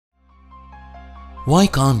Why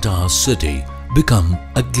can't our city become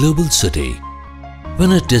a global city?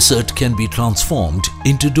 When a desert can be transformed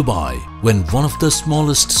into Dubai, when one of the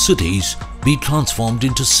smallest cities be transformed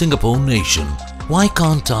into Singapore nation, why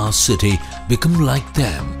can't our city become like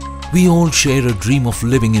them? We all share a dream of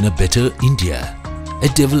living in a better India, a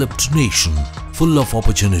developed nation full of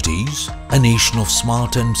opportunities, a nation of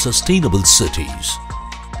smart and sustainable cities.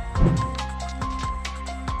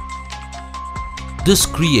 This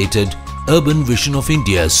created Urban Vision of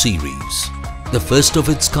India series, the first of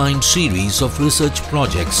its kind series of research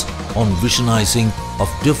projects on visionizing of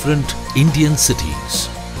different Indian cities.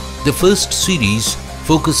 The first series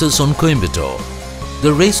focuses on Coimbatore.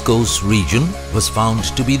 The racecourse region was found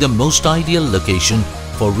to be the most ideal location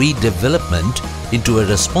for redevelopment into a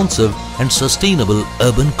responsive and sustainable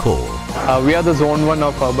urban core. We are the Zone 1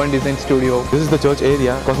 of Urban Design Studio. This is the church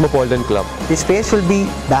area, Cosmopolitan Club. The space will be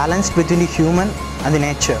balanced between the human and the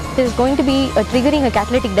nature. It is going to be triggering a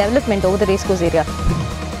catalytic development over the racecourse area.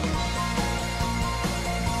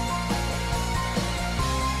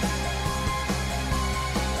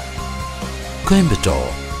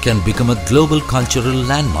 Coimbatore can become a global cultural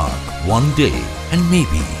landmark one day and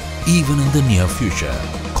maybe even in the near future.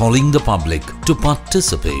 Calling the public to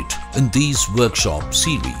participate in these workshop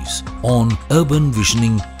series on urban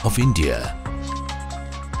visioning of India.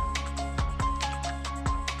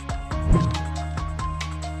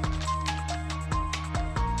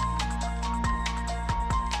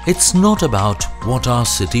 It's not about what our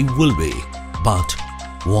city will be, but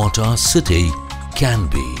what our city can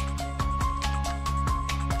be.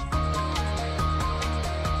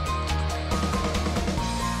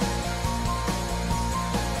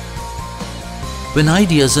 When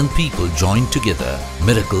ideas and people join together,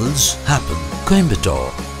 miracles happen.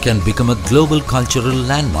 Coimbatore can become a global cultural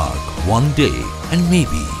landmark one day and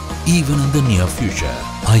maybe even in the near future.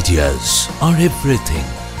 Ideas are everything.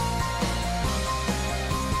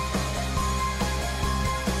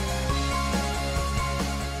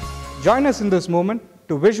 Join us in this moment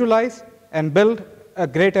to visualize and build a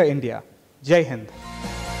greater India. Jai Hind.